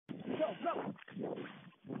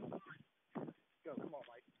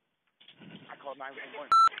911.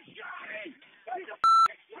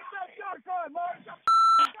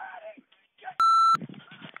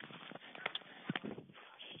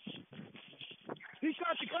 He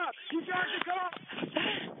shot the cop. He shot the cop.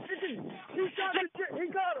 He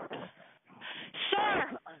got him.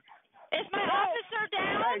 Sir, is my officer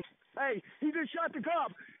down? Hey, he just shot the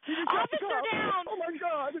cop. Officer down. Oh my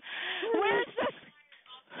God.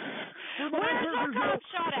 Where's our cop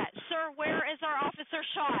shot at? Sir, where is our officer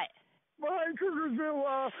shot? Behind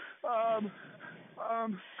Kirkersville,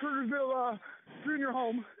 Kirkersville, junior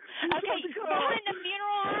home. Okay, behind the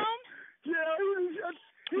funeral home? Yeah,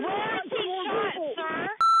 Where is he shot, sir?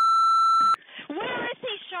 Where is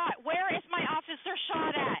he shot? Where is my officer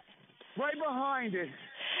shot at? Right behind it.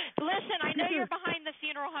 Listen, I know you're behind the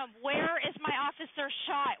funeral home. Where is my officer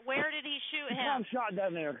shot? Where did he shoot him? I'm shot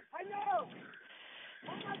down there. I know.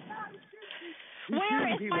 Where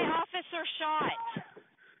is my officer shot?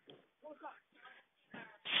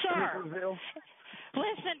 Sir,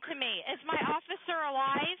 listen to me. Is my officer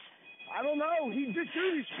alive? I don't know. He's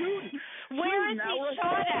shooting. Where is he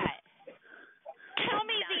shot at? Tell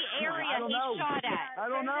me the area he shot at. I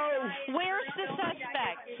don't know. Where's the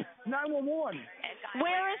suspect? 911.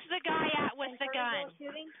 Where is the guy at with the gun?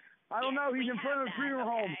 I don't know. He's in front of the funeral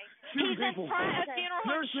home. He's in front of the funeral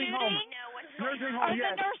home shooting? Nursing home, Or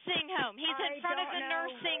yes. the nursing home. He's in front of the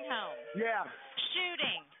nursing home. Yeah.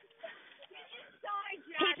 Shooting.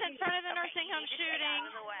 He's in front of the nursing home shooting.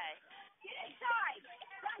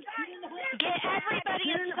 Get everybody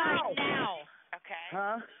inside now. Okay.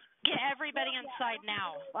 Huh? Get everybody inside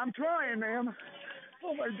now. I'm trying, ma'am.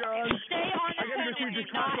 Oh my God. Stay on the phone and do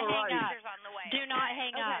not hang up. Do not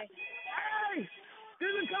hang up. Hey!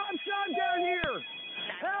 There's a cop shot down here!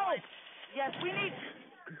 Help! Yes, we need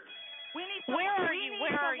Where are you?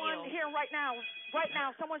 Where are you? Here right now. Right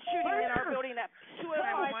now, someone's shooting in our building. That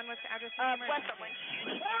 201 was the address. Hey!